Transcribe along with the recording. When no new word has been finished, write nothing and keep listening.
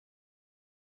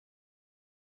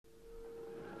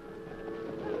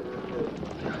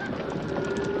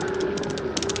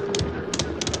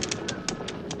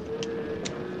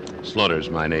Slaughter's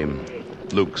my name.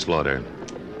 Luke Slaughter.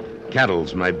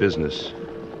 Cattle's my business.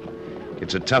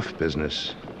 It's a tough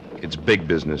business. It's big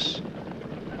business.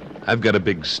 I've got a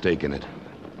big stake in it.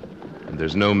 And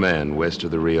there's no man west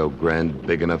of the Rio Grande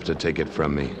big enough to take it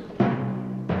from me.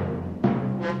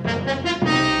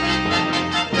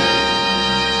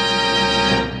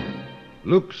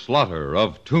 Luke Slaughter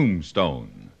of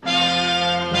Tombstone.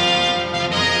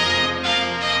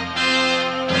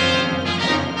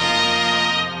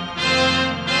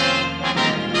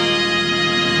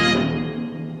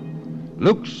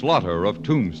 Luke Slaughter of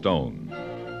Tombstone,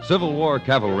 Civil War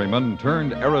cavalryman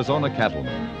turned Arizona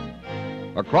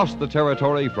cattleman. Across the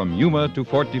territory from Yuma to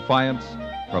Fort Defiance,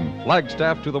 from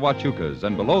Flagstaff to the Huachucas,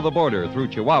 and below the border through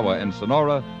Chihuahua and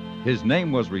Sonora, his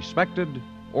name was respected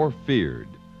or feared,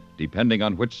 depending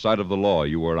on which side of the law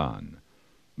you were on.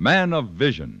 Man of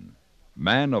vision,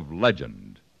 man of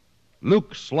legend,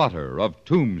 Luke Slaughter of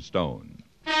Tombstone.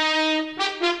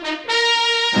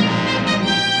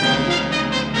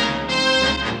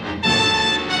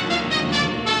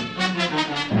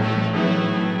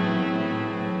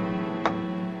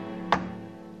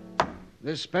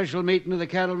 This special meeting of the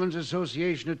Cattlemen's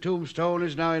Association of Tombstone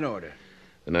is now in order.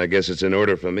 And I guess it's in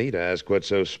order for me to ask what's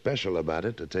so special about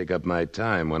it to take up my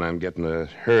time when I'm getting a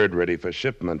herd ready for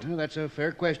shipment. Well, that's a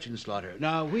fair question, Slaughter.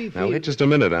 Now, Now, wait just a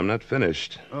minute. I'm not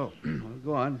finished. Oh, well,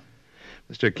 go on.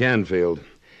 Mr. Canfield,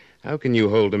 how can you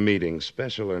hold a meeting,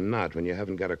 special or not, when you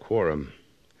haven't got a quorum?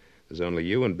 There's only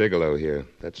you and Bigelow here.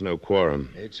 That's no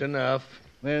quorum. It's enough.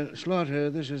 Well, Slaughter,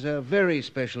 this is a very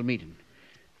special meeting.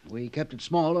 We kept it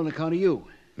small on account of you.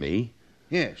 Me?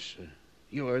 Yes.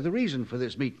 You are the reason for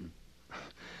this meeting.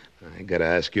 I gotta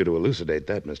ask you to elucidate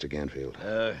that, Mr. Canfield.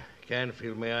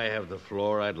 Canfield, may I have the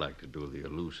floor? I'd like to do the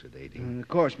elucidating. Of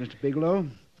course, Mr. Bigelow.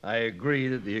 I agree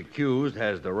that the accused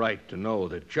has the right to know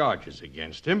the charges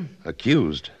against him.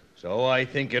 Accused? So I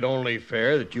think it only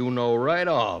fair that you know right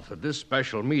off that this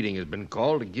special meeting has been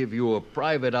called to give you a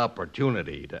private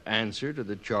opportunity to answer to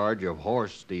the charge of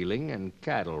horse stealing and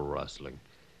cattle rustling.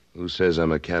 Who says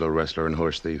I'm a cattle rustler and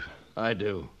horse thief? I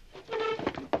do.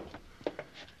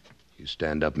 You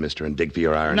stand up, mister, and dig for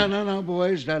your iron. No,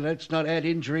 boys. Now, let's not add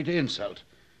injury to insult.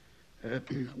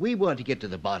 We want to get to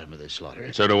the bottom of this,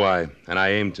 Slaughter. So do I, and I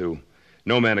aim to.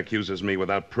 No man accuses me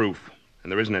without proof, and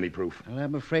there isn't any proof. Well,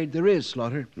 I'm afraid there is,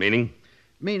 Slaughter. Meaning?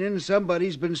 Meaning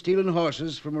somebody's been stealing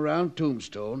horses from around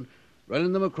Tombstone,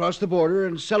 running them across the border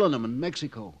and selling them in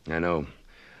Mexico. I know.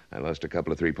 I lost a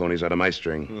couple of 3 ponies out of my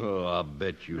string. Oh, I'll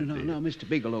bet you did. No, Mr.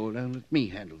 Bigelow, now let me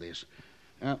handle this.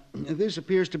 This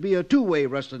appears to be a two-way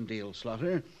rustling deal,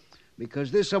 Slaughter,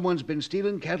 because this someone's been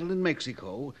stealing cattle in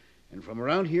Mexico, and from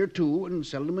around here, too, and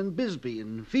selling them in Bisbee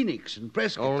and Phoenix and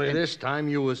Prescott. Only this time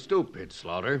you was stupid,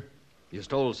 Slaughter. You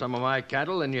stole some of my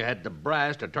cattle, and you had the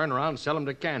brass to turn around and sell them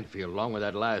to Canfield, along with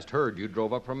that last herd you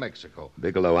drove up from Mexico.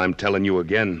 Bigelow, I'm telling you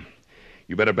again.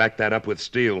 You better back that up with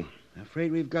steel. I'm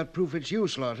afraid we've got proof it's you,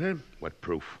 Slaughter. What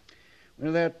proof?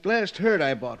 Well, that last herd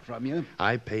I bought from you.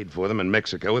 I paid for them in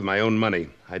Mexico with my own money.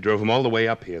 I drove them all the way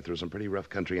up here through some pretty rough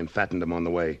country and fattened them on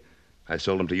the way. I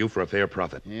sold them to you for a fair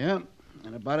profit. Yeah,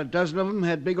 and about a dozen of them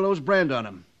had Bigelow's brand on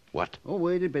them. What? Oh,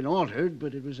 it had been altered,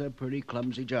 but it was a pretty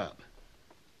clumsy job.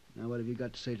 Now, what have you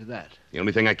got to say to that? The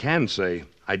only thing I can say,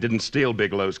 I didn't steal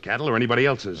Bigelow's cattle or anybody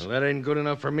else's. Well, that ain't good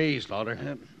enough for me,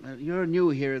 Slaughter. You're new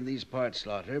here in these parts,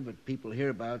 Slaughter, but people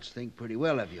hereabouts think pretty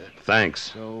well of you.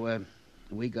 Thanks. So,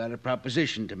 we got a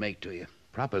proposition to make to you.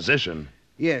 Proposition?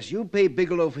 Yes, you pay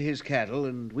Bigelow for his cattle,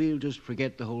 and we'll just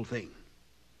forget the whole thing.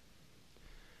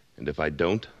 And if I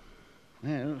don't?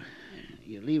 Well,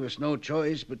 you leave us no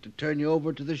choice but to turn you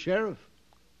over to the sheriff.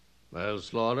 Well,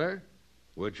 Slaughter,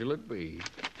 which'll it be?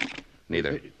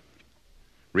 Neither.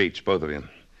 Reach, both of you.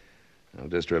 I'll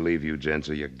just relieve you gents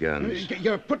of your guns.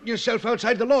 You're putting yourself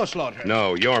outside the law, Slaughter.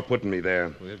 No, you're putting me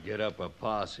there. We'll get up a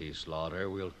posse, Slaughter.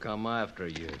 We'll come after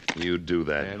you. You do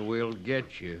that. And we'll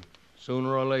get you,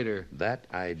 sooner or later. That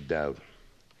I doubt.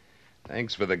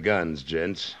 Thanks for the guns,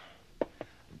 gents.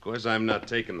 Of course, I'm not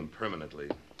taking them permanently.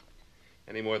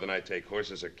 Any more than I take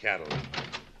horses or cattle.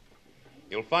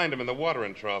 You'll find them in the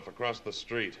watering trough across the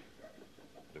street.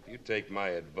 But if you take my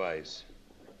advice,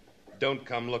 don't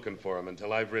come looking for them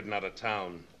until I've ridden out of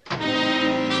town.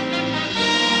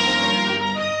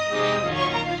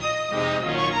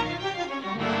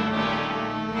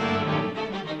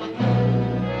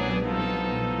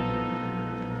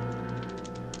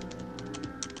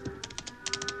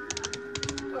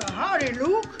 Howdy,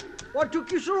 Luke. What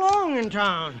took you so long in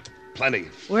town? Plenty.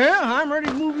 Well, I'm ready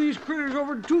to move these critters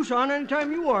over to Tucson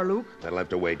anytime you are, Luke. That'll have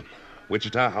to wait.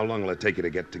 Wichita, how long will it take you to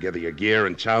get together your gear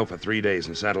and chow for 3 days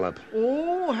and saddle up?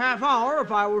 Oh, half hour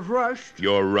if I was rushed.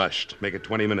 You're rushed. Make it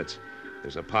 20 minutes.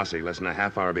 There's a posse less than a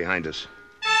half hour behind us.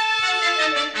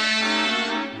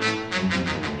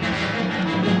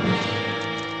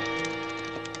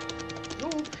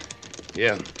 Luke,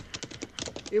 Yeah.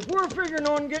 if we're figuring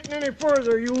on getting any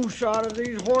further use out of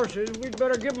these horses, we'd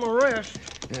better give them a rest.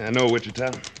 Yeah, I know,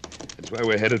 Wichita. That's why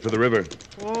we're headed for the river.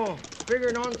 Oh,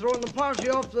 figuring on throwing the posse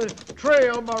off the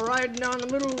trail by riding down the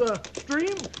middle of the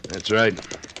stream? That's right.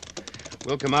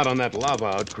 We'll come out on that lava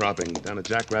outcropping down at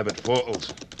Jackrabbit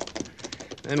Falls.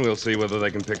 Then we'll see whether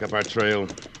they can pick up our trail.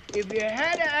 If you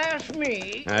had to ask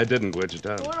me... I didn't,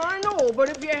 Wichita. Well, I know, but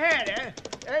if you had to,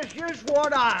 that's just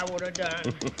what I would have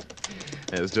done.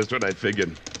 That's just what I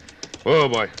figured. Whoa,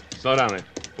 boy. Slow down there.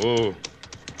 Whoa.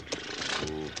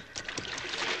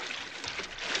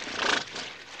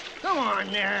 Come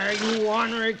on there, you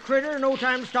ornery critter. No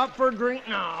time to stop for a drink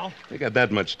now. We got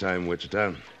that much time,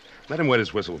 Wichita. Let him wet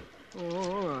his whistle.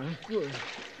 Oh, all right, good.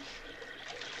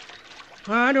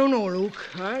 I don't know, Luke.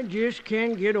 I just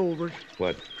can't get over it.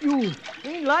 What? You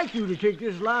ain't like you to take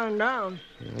this lying down.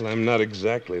 Well, I'm not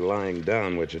exactly lying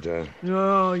down, Wichita.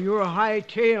 No, you're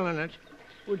hightailing it,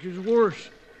 which is worse.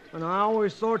 And I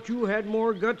always thought you had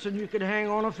more guts than you could hang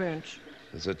on a fence.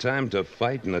 There's a time to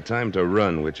fight and a time to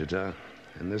run, Wichita.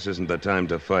 And this isn't the time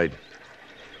to fight.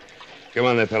 Come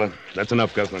on there, fella. That's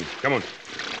enough, Gusman. Come on.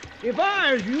 If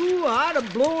I was you, I'd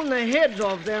have blown the heads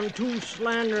off them two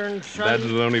slandering sons.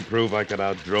 That'd only prove I could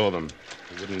outdraw them.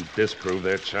 It wouldn't disprove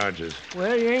their charges.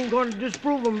 Well, you ain't going to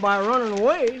disprove them by running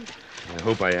away. I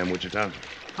hope I am, Wichita.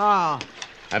 How?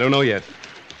 I don't know yet.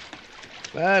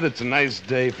 But it's a nice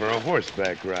day for a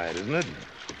horseback ride, isn't it?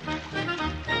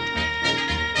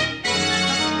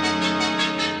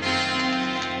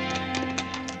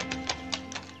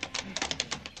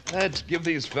 Let's give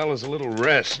these fellas a little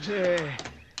rest.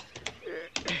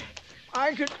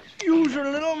 I could use a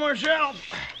little myself.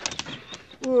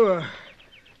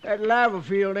 That lava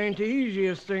field ain't the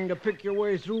easiest thing to pick your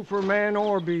way through for man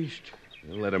or beast.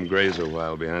 We'll let them graze a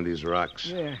while behind these rocks.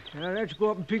 Yeah, now let's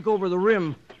go up and peek over the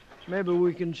rim. Maybe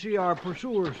we can see our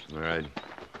pursuers. All right.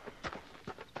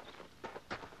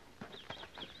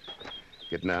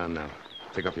 Get down now.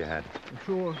 Take off your hat.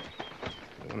 Sure.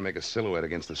 I want to make a silhouette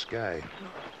against the sky.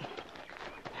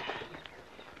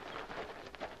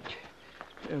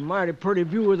 A mighty pretty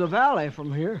view of the valley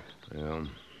from here. Well,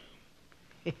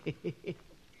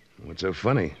 what's so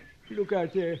funny? Look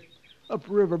out there,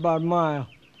 upriver about a mile.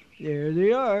 There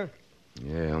they are,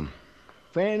 Yeah.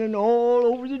 fanning all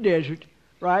over the desert,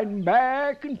 riding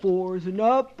back and forth and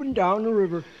up and down the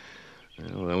river.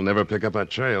 Well, they'll never pick up our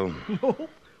trail. No,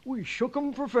 we shook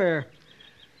 'em for fair.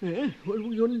 What are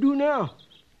we going to do now?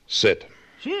 Sit.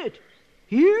 Sit?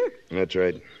 Here? That's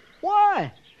right.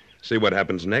 Why? See what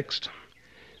happens next.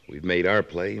 We've made our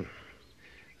play.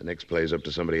 The next play's up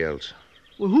to somebody else.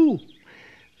 Well, who?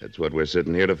 That's what we're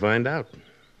sitting here to find out.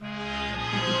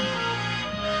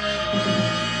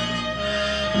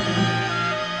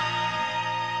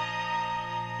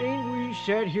 Ain't we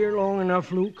sat here long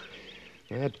enough, Luke?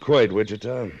 Not quite,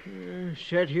 Wichita.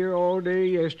 Sat here all day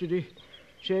yesterday.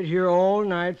 Sat here all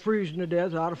night, freezing to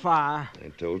death out of fire. I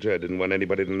told you I didn't want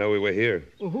anybody to know we were here.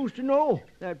 Well, who's to know?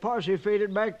 That posse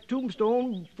faded back to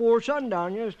Tombstone before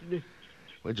sundown yesterday.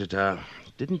 Wichita,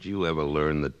 didn't you ever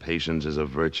learn that patience is a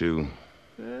virtue?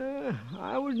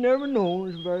 I was never known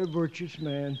as a very virtuous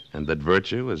man. And that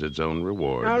virtue is its own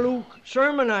reward. Now, Luke,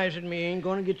 sermonizing me ain't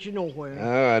going to get you nowhere.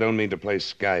 Oh, I don't mean to play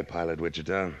sky pilot,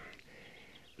 Wichita.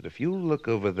 But if you look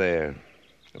over there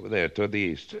toward the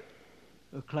east,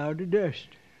 A cloud of dust.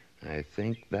 I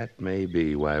think that may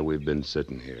be why we've been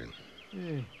sitting here.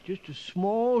 Yeah, just a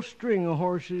small string of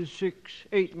horses, 6,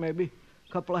 8 maybe.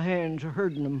 A couple of hands are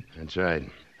herding them. That's right.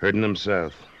 Herding them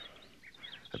south.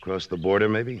 Across the border,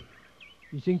 maybe?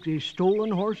 You think they've stolen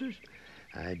horses?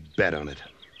 I'd bet on it.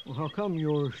 Well, how come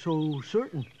you're so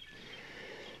certain?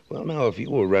 Well, now, if you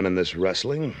were running this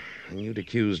rustling and you'd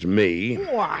accused me...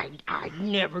 Why, I'd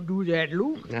never do that,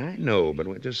 Luke. I know, but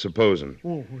we're just supposing.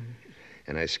 Oh,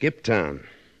 And I skipped town.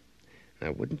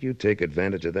 Now, wouldn't you take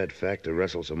advantage of that fact to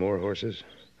rustle some more horses?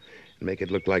 And make it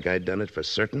look like I'd done it for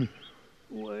certain?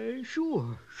 well,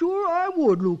 sure. Sure I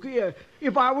would, Luke. Yeah,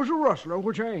 if I was a rustler,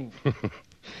 which I ain't.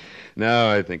 No,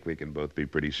 I think we can both be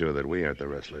pretty sure that we aren't the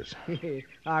rustlers.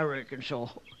 I reckon so.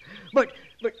 But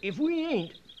if we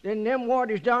ain't, then them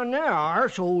waddies down there are,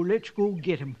 so let's go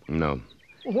get 'em. No.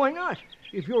 Why not?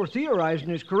 If your theorizing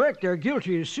is correct, they're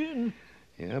guilty of sin.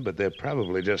 Yeah, but they're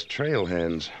probably just trail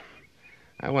hands.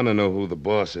 I want to know who the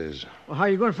boss is. Well, how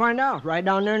you going to find out? Right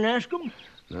down there and ask 'em?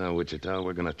 No, Wichita,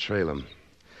 we're going to trail him.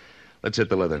 Let's hit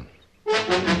the leather.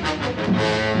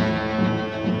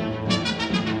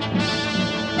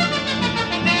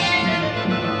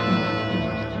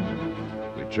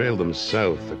 We trailed them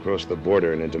south across the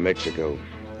border and into Mexico,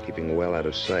 keeping well out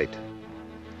of sight.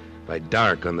 By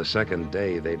dark on the second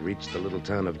day, they'd reached the little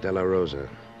town of De La Rosa.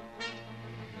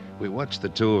 We watched the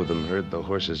two of them herd the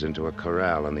horses into a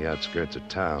corral on the outskirts of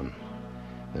town,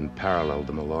 then paralleled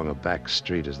them along a back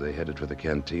street as they headed for the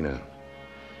cantina.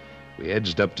 We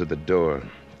edged up to the door,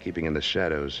 keeping in the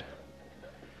shadows.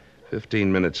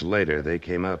 15 minutes later, they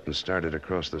came out and started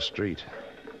across the street.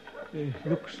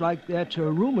 Looks like that's a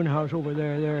rooming house over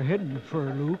there they're heading for,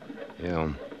 Luke.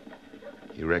 Yeah.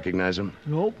 You recognize them?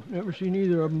 Nope, never seen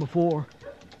either of them before.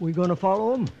 We gonna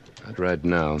follow them? Not right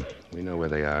now. We know where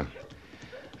they are.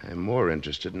 I'm more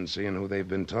interested in seeing who they've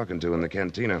been talking to in the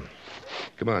cantina.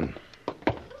 Come on.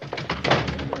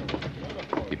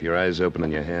 Keep your eyes open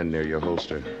and your hand near your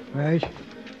holster. Right.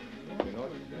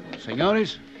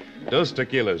 Senores? 2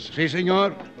 tequilas. Si,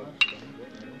 senor.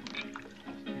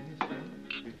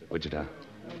 Wichita.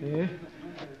 Yeah?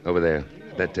 Over there,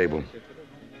 at that table.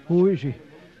 Who is he?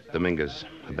 Dominguez,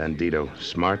 a bandito,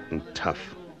 smart and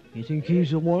tough. You think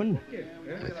he's the one?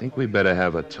 I think we better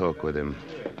have a talk with him.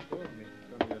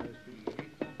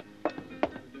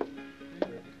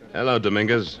 Hello,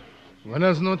 Dominguez.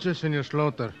 Buenas noches, señor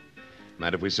Slaughter.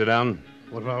 Mind if we sit down?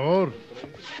 Por favor.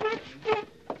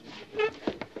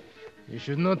 You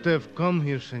should not have come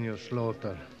here, señor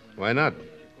Slaughter. Why not?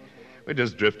 We're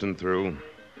just drifting through.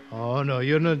 Oh, no,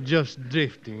 you're not just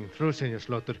drifting through, señor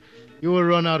Slaughter. You were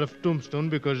run out of Tombstone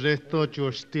because they thought you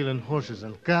were stealing horses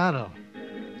and cattle.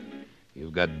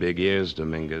 You've got big ears,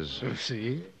 Dominguez. You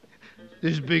see?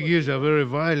 These big ears are very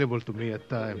valuable to me at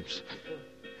times.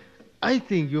 I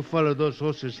think you followed those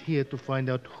horses here to find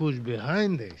out who's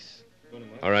behind this.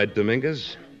 All right,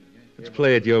 Dominguez. Let's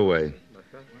play it your way.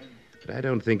 But I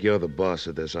don't think you're the boss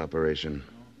of this operation.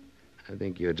 I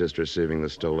think you're just receiving the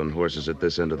stolen horses at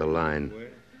this end of the line.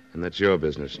 And that's your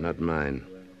business, not mine.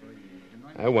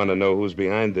 I want to know who's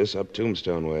behind this up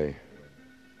Tombstone way.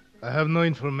 I have no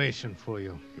information for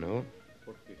you. No?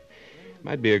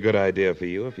 Might be a good idea for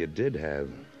you if you did have.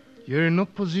 You're in no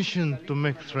position to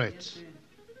make threats.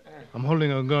 I'm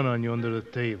holding a gun on you under the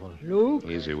table. Luke?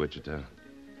 Easy, Wichita.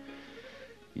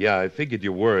 Yeah, I figured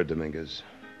you were, Dominguez.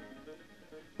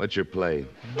 What's your play?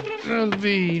 There'll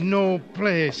be no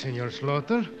play, Senor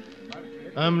Slaughter.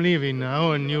 I'm leaving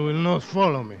now, and you will not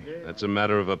follow me. That's a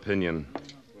matter of opinion.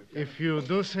 If you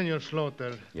do, Senor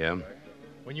Slaughter, Yeah?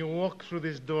 when you walk through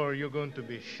this door, you're going to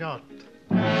be shot.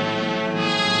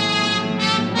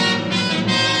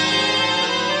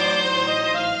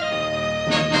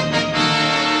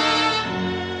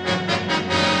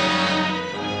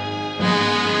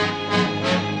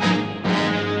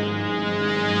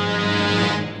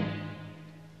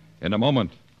 In a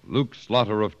moment, Luke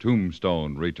Slaughter of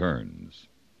Tombstone returns.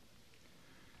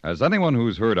 As anyone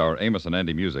who's heard our Amos and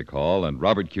Andy Music Hall and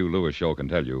Robert Q. Lewis show can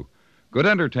tell you, good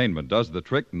entertainment does the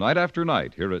trick night after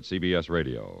night here at CBS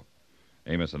Radio.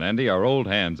 Amos and Andy are old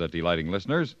hands at delighting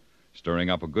listeners. Stirring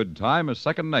up a good time is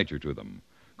second nature to them.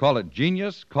 Call it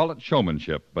genius, call it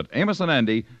showmanship, but Amos and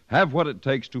Andy have what it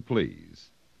takes to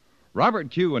please. Robert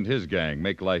Q. and his gang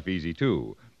make life easy,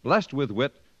 too. Blessed with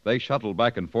wit, they shuttle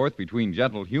back and forth between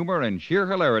gentle humor and sheer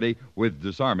hilarity with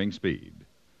disarming speed.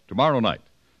 Tomorrow night,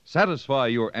 satisfy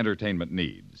your entertainment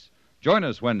needs. Join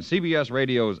us when CBS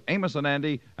Radio's Amos and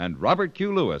Andy and Robert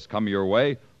Q. Lewis come your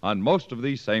way on most of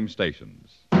these same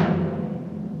stations.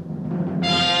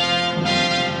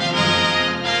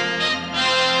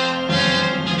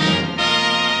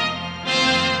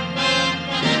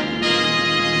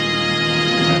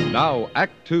 And now,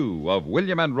 Act Two of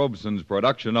William N. Robeson's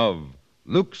production of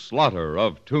Luke Slaughter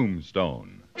of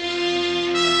Tombstone.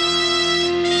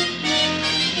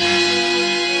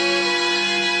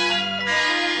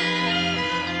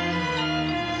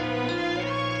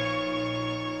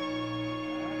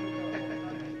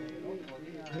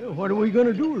 What are we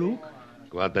gonna do, Luke?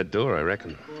 Go out that door, I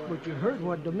reckon. But you heard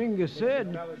what Dominguez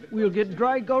said. We'll get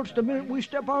dry gulched the minute we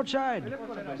step outside.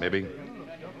 Maybe.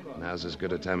 Now's as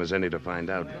good a time as any to find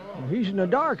out. If he's in the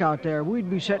dark out there, we'd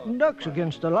be setting ducks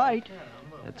against the light.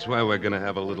 That's why we're going to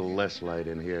have a little less light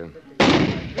in here.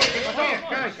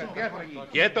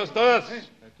 Quietos todos.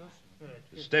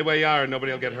 Stay where you are and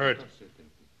nobody will get hurt.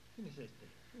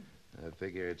 I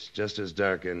figure it's just as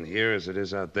dark in here as it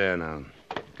is out there now.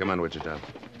 Come on, Wichita.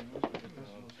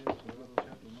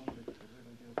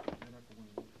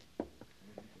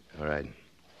 All right.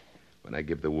 When I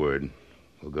give the word,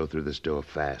 we'll go through this door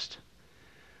fast.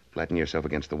 Flatten yourself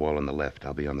against the wall on the left.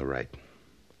 I'll be on the right.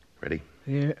 Ready?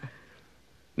 Yeah.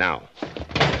 Now.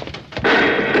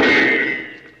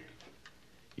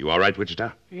 You all right,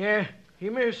 Wichita? Yeah, he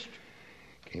missed.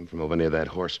 Came from over near that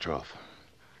horse trough.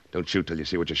 Don't shoot till you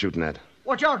see what you're shooting at.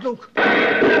 Watch out, Luke.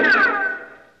 I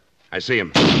see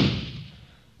him.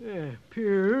 Yeah,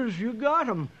 appears you got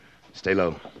him. Stay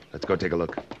low. Let's go take a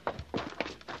look.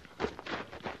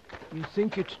 You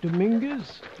think it's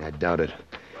Dominguez? I doubt it.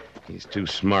 He's too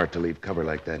smart to leave cover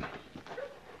like that.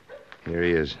 Here he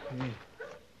is.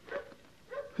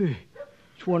 Hey,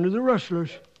 it's one of the rustlers.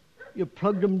 You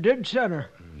plugged him dead center.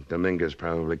 Dominguez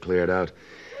probably cleared out.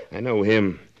 I know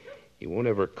him. He won't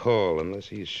ever call unless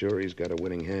he's sure he's got a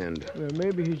winning hand.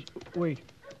 Maybe he's... Wait.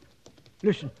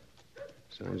 Listen.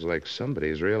 Sounds like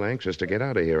somebody's real anxious to get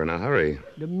out of here in a hurry.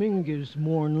 Dominguez,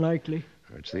 more'n likely.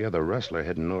 Or it's the other rustler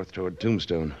heading north toward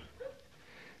Tombstone.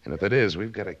 And if it is,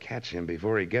 we've got to catch him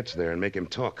before he gets there and make him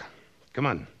talk. Come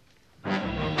on.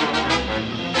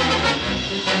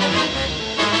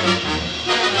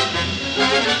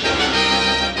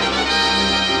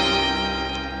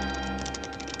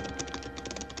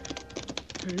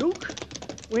 Luke,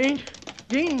 we ain't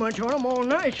gained much on him all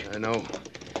night. I know.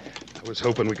 I was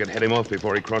hoping we could head him off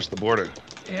before he crossed the border.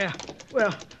 Yeah.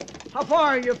 Well, how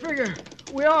far you figure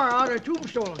we are out of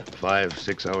Tombstone? 5,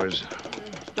 6 hours.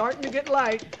 Starting to get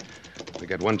light. We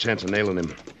got one chance of nailing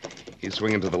him. He's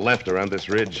swinging to the left around this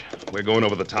ridge. We're going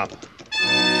over the top.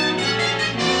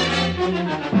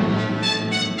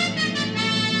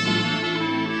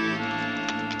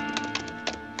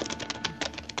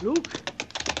 Luke,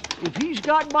 if he's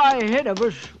got by ahead of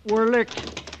us, we're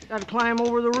licked. Got to climb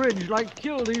over the ridge like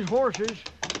kill these horses.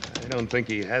 I don't think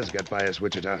he has got by us,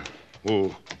 Wichita.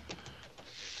 Whoa.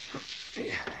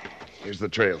 Here's the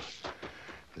trail.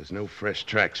 There's no fresh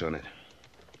tracks on it.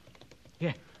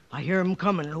 Yeah, I hear him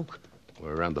coming, Luke.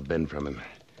 We're around the bend from him.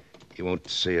 He won't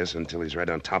see us until he's right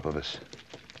on top of us.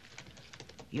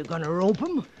 You gonna rope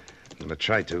him? I'm gonna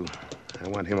try to. I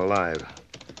want him alive.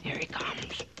 Here he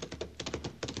comes.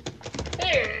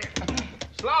 Hey,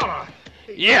 Slaughter.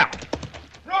 Yeah!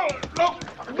 No,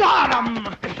 look, got him.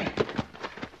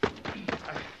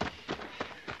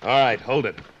 All right, hold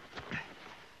it.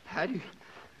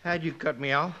 How'd you cut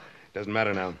me off? Doesn't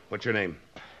matter now. What's your name?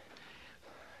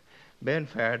 Ben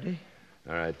Faraday.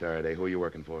 All right, Faraday. Who are you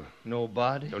working for?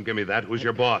 Nobody. Don't give me that. Who's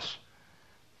your boss?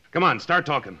 Come on, start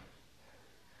talking.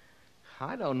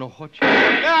 I don't know what you...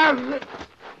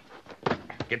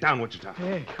 Get down, Wichita.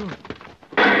 Yeah,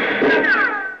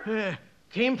 sure.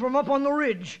 Came from up on the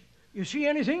ridge. You see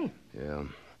anything? Yeah.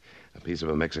 A piece of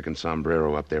a Mexican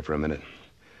sombrero up there for a minute.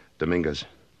 Dominguez.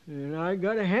 And I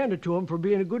gotta hand it to him for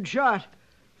being a good shot.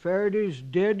 Faraday's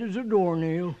dead as a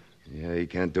doornail. Yeah, he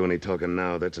can't do any talking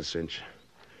now. That's a cinch.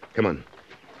 Come on.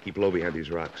 Keep low behind these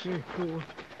rocks. Yeah, sure.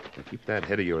 Now keep that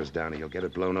head of yours down or you'll get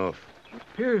it blown off.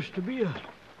 Appears to be a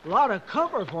lot of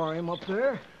cover for him up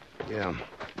there. Yeah.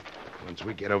 Once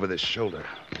we get over this shoulder,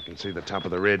 we can see the top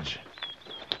of the ridge.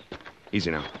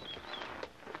 Easy now.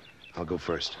 I'll go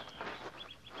first.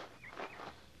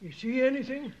 You see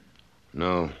anything?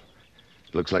 No.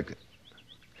 Looks like...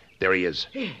 There he is.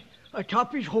 Hey,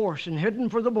 atop his horse and heading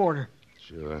for the border.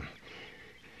 Sure.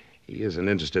 He isn't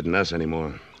interested in us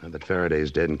anymore. Now that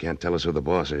Faraday's dead and can't tell us who the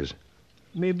boss is.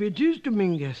 Maybe it is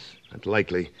Dominguez. Not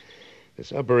likely.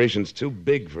 This operation's too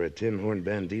big for a tin-horn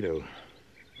bandito.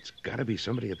 It's got to be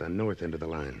somebody at the north end of the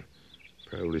line.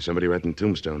 Probably somebody right in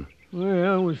Tombstone.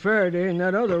 Well, with Faraday and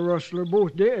that other rustler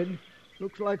both dead,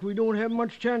 looks like we don't have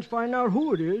much chance to find out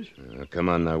who it is. Come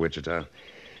on now, Wichita.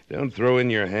 Don't throw in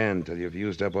your hand till you've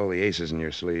used up all the aces in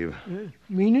your sleeve.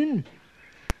 Meaning?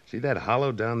 See that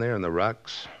hollow down there in the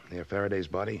rocks near Faraday's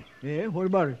body? Yeah, what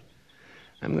about it?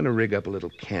 I'm going to rig up a little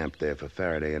camp there for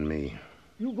Faraday and me.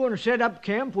 You going to set up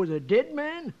camp with a dead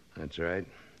man? That's right.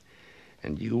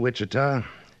 And you, Wichita,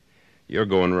 you're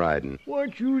going riding.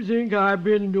 What you think I've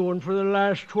been doing for the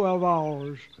last 12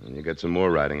 hours? And you got some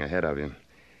more riding ahead of you.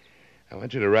 I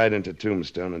want you to ride into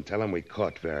Tombstone and tell him we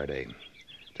caught Faraday.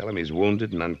 Tell him he's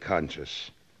wounded and unconscious.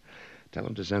 Tell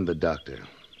him to send the doctor.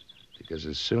 Because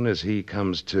as soon as he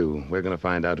comes to, we're going to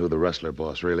find out who the rustler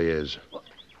boss really is.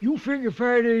 You figure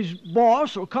Faraday's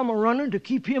boss will come a-running to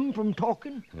keep him from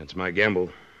talking? That's my gamble.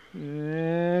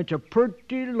 It's a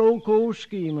pretty loco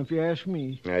scheme, if you ask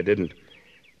me. I didn't.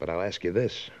 But I'll ask you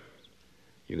this.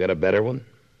 You got a better one?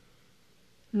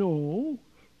 No.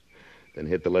 Then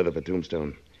hit the leather for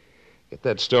Tombstone. Get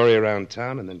that story around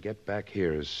town and then get back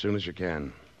here as soon as you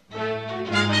can.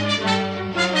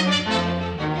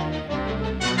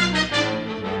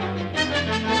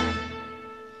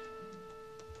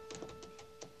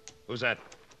 Who's that?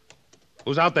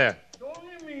 Who's out there?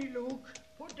 Only me, Luke.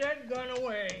 Put that gun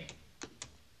away.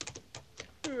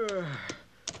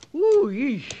 Ooh,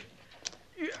 yeesh.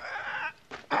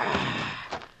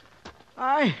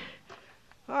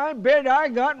 I bet I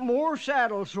got more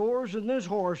saddle sores than this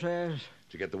horse has.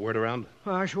 Did you get the word around?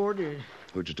 I sure did.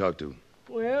 Who'd you talk to?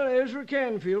 Well, Ezra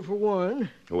Canfield, for one.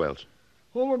 Who else?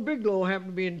 Homer Bigelow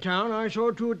happened to be in town. I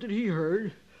saw to it that he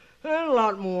heard. And a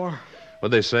lot more.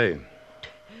 What'd they say?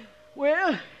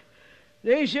 Well,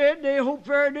 they said they hoped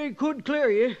Faraday could clear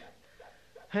you.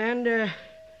 And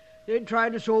they'd try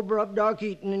to sober up Doc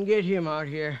Eaton and get him out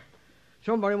here.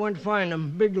 Somebody went to find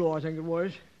him. Bigelow, I think it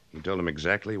was. You told him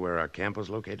exactly where our camp was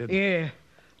located? Yeah.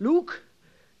 Luke,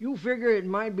 you figure it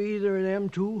might be either of them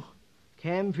two,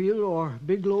 Canfield or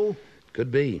Bigelow?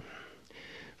 Could be.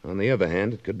 On the other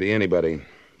hand, it could be anybody.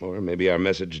 Or maybe our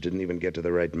message didn't even get to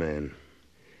the right man.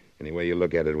 Any way you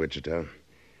look at it, Wichita, there's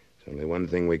only one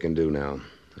thing we can do now.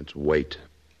 That's wait.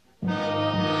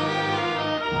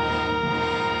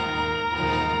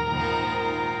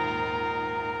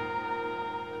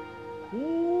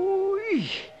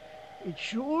 Ooh-wee. It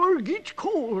sure gets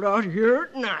cold out here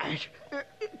at night.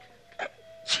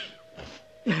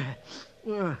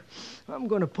 I'm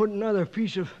going to put another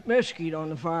piece of mesquite on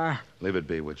the fire. Leave it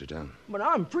be, Wichita. But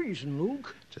I'm freezing,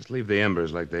 Luke. Just leave the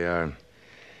embers like they are.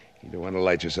 You don't want to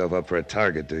light yourself up for a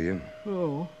target, do you?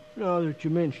 Oh, now that you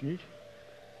mention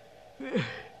it.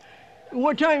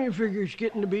 What time you figure it's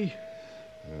getting to be?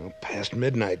 Well, past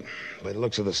midnight. By the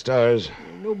looks of the stars.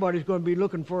 Nobody's going to be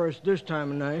looking for us this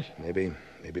time of night. Maybe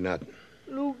not.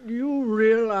 Luke, do you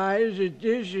realize that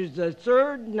this is the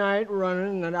third night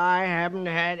running that I haven't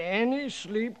had any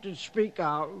sleep to speak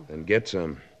of? Then get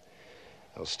some.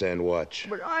 I'll stand watch.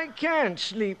 But I can't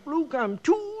sleep, Luke. I'm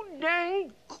too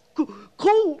dang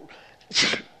cold.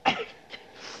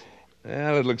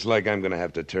 Well, it looks like I'm going to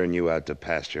have to turn you out to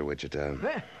pasture, Wichita.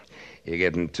 You're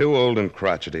getting too old and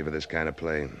crotchety for this kind of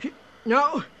play.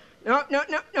 Now,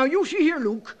 you see here,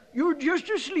 Luke. You're just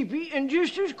as sleepy and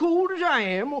just as cold as I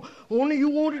am, only you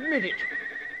won't admit it.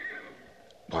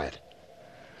 Quiet.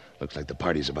 Looks like the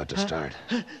party's about to start.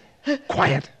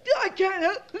 Quiet. I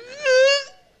can't.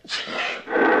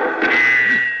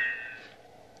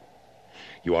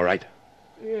 You all right?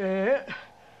 Yeah,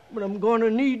 but I'm going to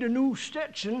need a new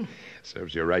Stetson.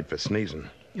 Serves you right for sneezing.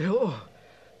 Oh,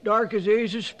 dark as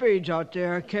ace of spades out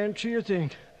there. I can't see a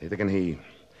thing. You thinking he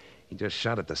just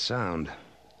shot at the sound?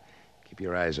 Keep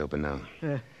your eyes open now.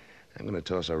 I'm going to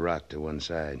toss a rock to one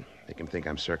side. Make him think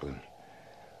I'm circling.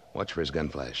 Watch for his gun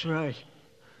flash. Right.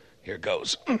 Here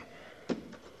goes.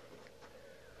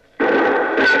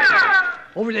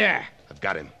 Over there. I've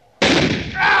got him.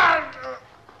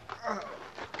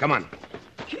 Come on.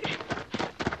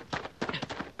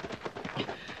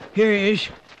 Here he is.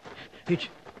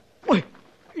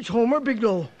 It's Homer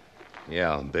Bigelow.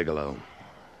 Yeah, Bigelow.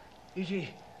 Is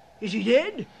he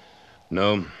dead?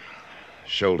 No.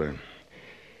 Shoulder.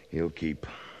 He'll keep.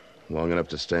 Long enough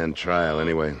to stand trial,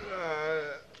 anyway.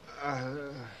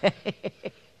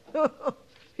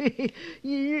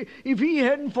 If he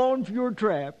hadn't fallen for your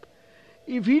trap,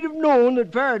 if he'd have known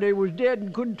that Faraday was dead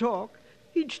and couldn't talk,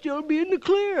 he'd still be in the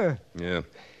clear. Yeah.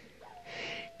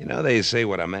 You know, they say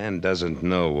what a man doesn't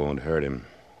know won't hurt him.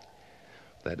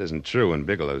 That isn't true in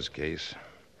Bigelow's case.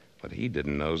 What he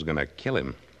didn't know is going to kill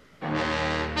him.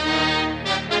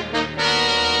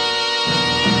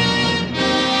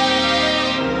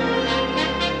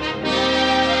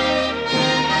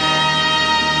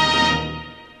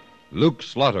 Luke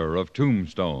Slaughter of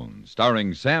Tombstone,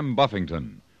 starring Sam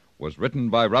Buffington, was written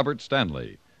by Robert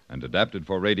Stanley and adapted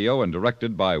for radio and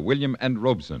directed by William N.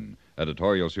 Robeson,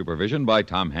 editorial supervision by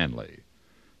Tom Hanley.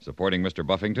 Supporting Mr.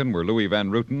 Buffington were Louis Van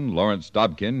Ruten, Lawrence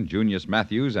Dobkin, Junius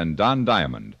Matthews, and Don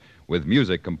Diamond, with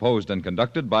music composed and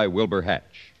conducted by Wilbur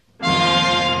Hatch.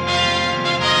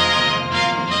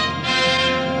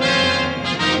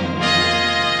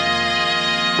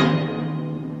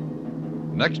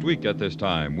 Next week at this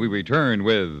time, we return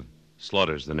with...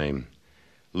 Slaughter's the name.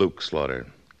 Luke Slaughter.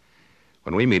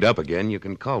 When we meet up again, you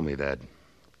can call me that.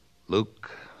 Luke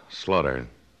Slaughter.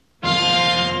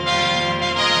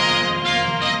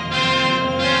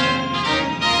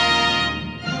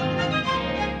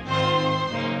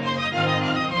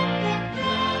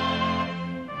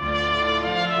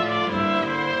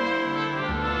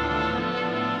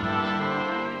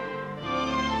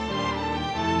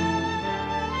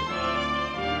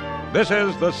 This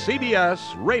is the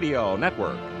CBS Radio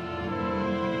Network.